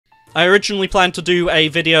I originally planned to do a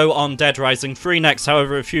video on Dead Rising 3 next,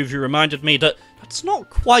 however a few of you reminded me that that's not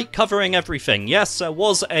quite covering everything. Yes, there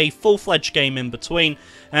was a full-fledged game in between,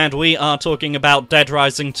 and we are talking about Dead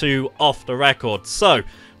Rising 2 off the record. So,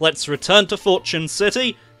 let's return to Fortune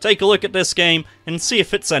City, take a look at this game, and see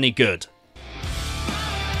if it's any good.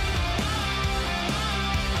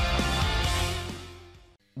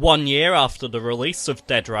 One year after the release of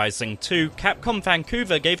Dead Rising 2, Capcom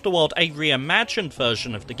Vancouver gave the world a reimagined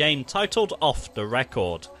version of the game titled Off the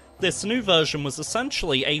Record. This new version was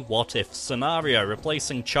essentially a what-if scenario,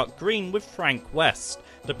 replacing Chuck Green with Frank West,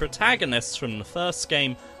 the protagonists from the first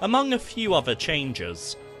game, among a few other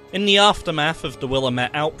changes. In the aftermath of the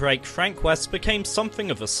Willamette outbreak, Frank West became something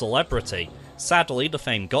of a celebrity. Sadly, the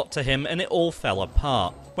fame got to him and it all fell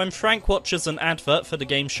apart. When Frank watches an advert for the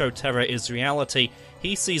game show Terror is Reality,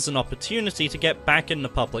 he sees an opportunity to get back in the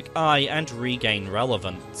public eye and regain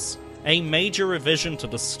relevance. A major revision to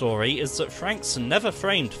the story is that Frank's never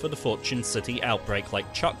framed for the Fortune City outbreak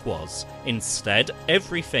like Chuck was. Instead,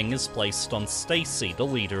 everything is placed on Stacy, the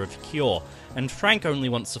leader of Cure, and Frank only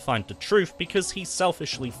wants to find the truth because he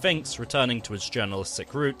selfishly thinks returning to his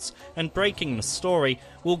journalistic roots and breaking the story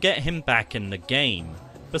will get him back in the game.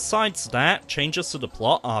 Besides that, changes to the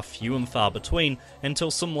plot are few and far between until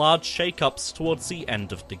some large shake-ups towards the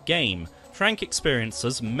end of the game. Frank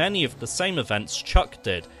experiences many of the same events Chuck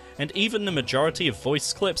did, and even the majority of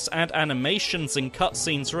voice clips and animations in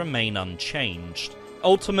cutscenes remain unchanged.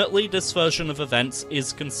 Ultimately, this version of events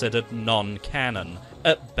is considered non-canon.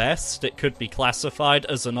 At best, it could be classified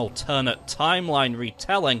as an alternate timeline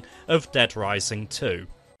retelling of Dead Rising 2.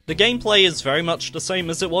 The gameplay is very much the same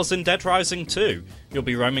as it was in Dead Rising 2. You'll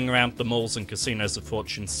be roaming around the malls and casinos of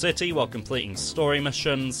Fortune City while completing story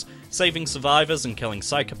missions, saving survivors and killing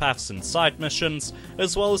psychopaths in side missions,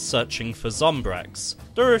 as well as searching for Zombrex.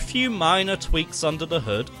 There are a few minor tweaks under the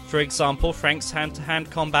hood. For example, Frank's hand-to-hand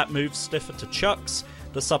combat moves differ to Chuck's,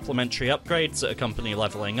 the supplementary upgrades that accompany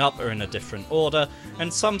leveling up are in a different order,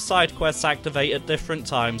 and some side quests activate at different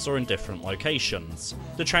times or in different locations.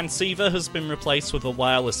 The transceiver has been replaced with a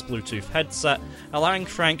wireless Bluetooth headset, allowing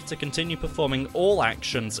Frank to continue performing all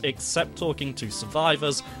actions except talking to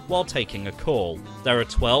survivors while taking a call. There are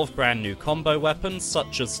 12 brand new combo weapons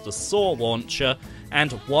such as the Saw Launcher,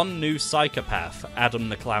 and one new psychopath, Adam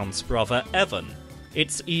the Clown's brother, Evan.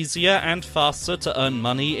 It's easier and faster to earn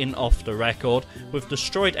money in Off the Record, with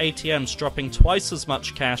destroyed ATMs dropping twice as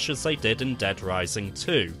much cash as they did in Dead Rising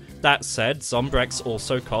 2. That said, Zombrex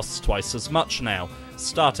also costs twice as much now,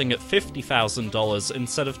 starting at $50,000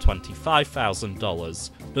 instead of $25,000.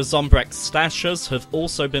 The Zombrex stashers have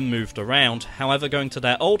also been moved around, however going to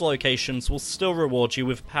their old locations will still reward you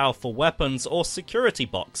with powerful weapons or security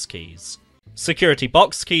box keys. Security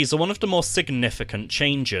box keys are one of the more significant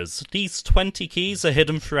changes. These 20 keys are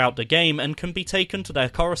hidden throughout the game and can be taken to their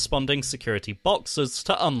corresponding security boxes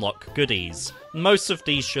to unlock goodies. Most of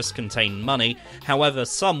these just contain money, however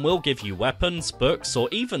some will give you weapons, books, or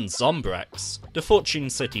even Zombrex. The Fortune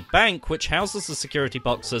City Bank, which houses the security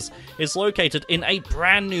boxes, is located in a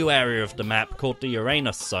brand new area of the map called the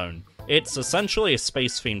Uranus Zone. It's essentially a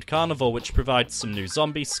space-themed carnival which provides some new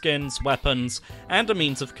zombie skins, weapons, and a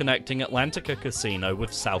means of connecting Atlantica Casino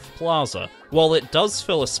with South Plaza. While it does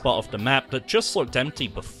fill a spot of the map that just looked empty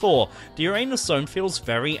before, the Uranus Zone feels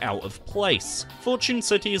very out of place. Fortune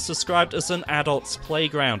City is described as an adult's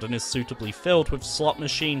playground and is suitably filled with slot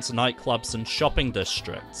machines, nightclubs, and shopping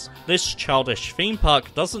districts. This childish theme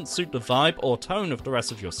park doesn't suit the vibe or tone of the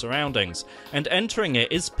rest of your surroundings, and entering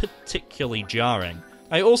it is particularly jarring.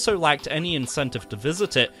 I also lacked any incentive to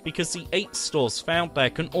visit it because the 8 stores found there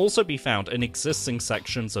can also be found in existing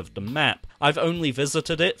sections of the map. I've only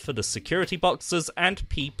visited it for the security boxes and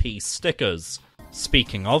PP stickers.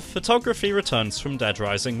 Speaking of, photography returns from Dead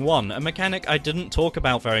Rising 1, a mechanic I didn't talk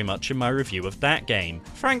about very much in my review of that game.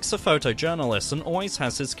 Frank's a photojournalist and always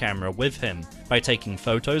has his camera with him. By taking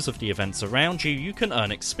photos of the events around you, you can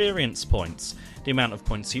earn experience points. The amount of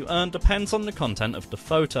points you earn depends on the content of the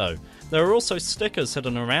photo. There are also stickers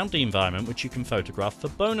hidden around the environment which you can photograph for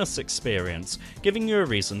bonus experience, giving you a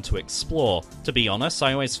reason to explore. To be honest,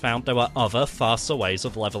 I always found there were other, faster ways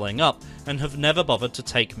of leveling up, and have never bothered to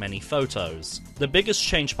take many photos. The biggest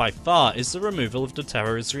change by far is the removal of the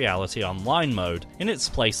Terror is Reality Online mode. In its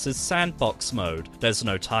place is Sandbox mode. There's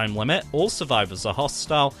no time limit, all survivors are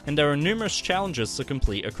hostile, and there are numerous challenges to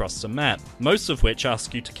complete across the map, most of which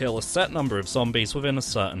ask you to kill a set number of zombies within a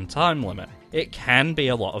certain time limit. it can be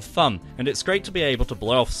a lot of fun, and it's great to be able to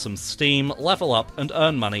blow off some steam, level up, and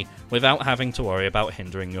earn money without having to worry about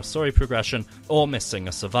hindering your story progression or missing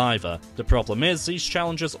a survivor. The problem is, these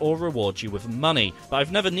challenges all reward you with money, but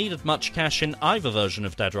I've never needed much cash in either version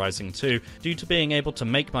of Dead Rising 2 due to being able to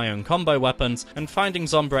make my own combo weapons and finding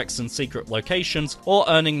Zombrex in secret locations or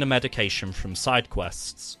earning the medication from side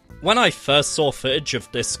quests. When I first saw footage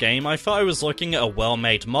of this game, I thought I was looking at a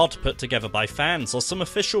well-made mod put together by fans or some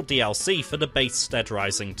official DLC for the base Dead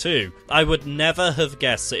Rising 2. I would never have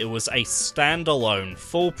guessed that it was a standalone,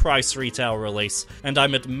 full-price retail release, and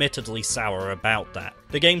I'm admittedly sour about that.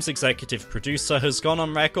 The game's executive producer has gone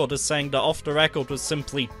on record as saying that Off the Record was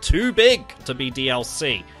simply too big to be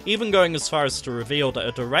DLC, even going as far as to reveal that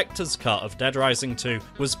a director's cut of Dead Rising 2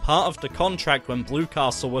 was part of the contract when Blue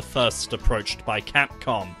Castle were first approached by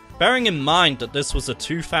Capcom. Bearing in mind that this was a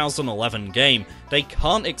 2011 game, they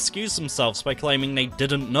can't excuse themselves by claiming they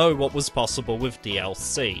didn't know what was possible with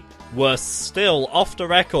DLC. Worse still, Off the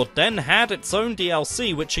Record then had its own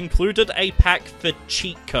DLC which included a pack for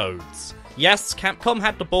cheat codes. Yes, Capcom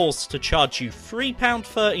had the balls to charge you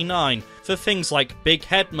 £3.39 for things like Big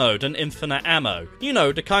Head Mode and Infinite Ammo. You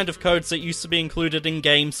know, the kind of codes that used to be included in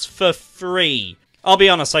games for free. I'll be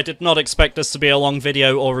honest, I did not expect this to be a long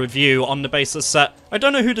video or review on the basis that I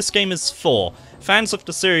don't know who this game is for. Fans of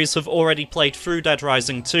the series have already played through Dead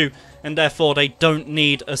Rising 2, and therefore they don't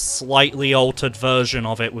need a slightly altered version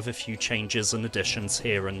of it with a few changes and additions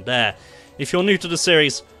here and there. If you're new to the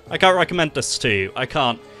series, I can't recommend this to you. I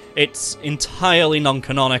can't. It's entirely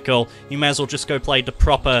non-canonical. You may as well just go play the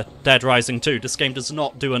proper Dead Rising 2. This game does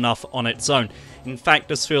not do enough on its own. In fact,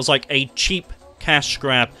 this feels like a cheap cash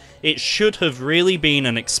grab. It should have really been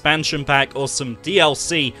an expansion pack or some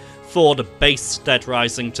DLC for the base Dead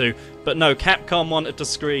Rising 2, but no, Capcom wanted to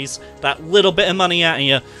squeeze that little bit of money out of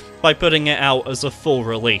you by putting it out as a full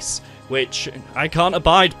release, which I can't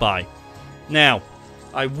abide by. Now,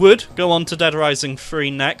 I would go on to Dead Rising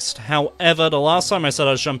 3 next, however, the last time I said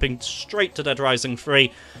I was jumping straight to Dead Rising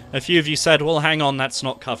 3, a few of you said, well hang on, that's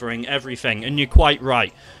not covering everything, and you're quite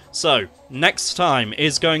right. So, next time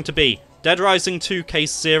is going to be Dead Rising 2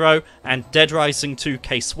 Case Zero and Dead Rising 2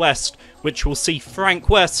 Case West, which will see Frank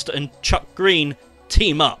West and Chuck Green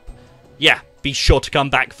team up. Yeah, be sure to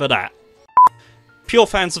come back for that. Pure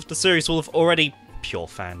fans of the series will have already... Pure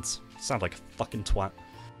fans. Sound like a fucking twat.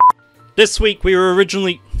 This week we were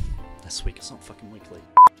originally... This week, it's not fucking weekly.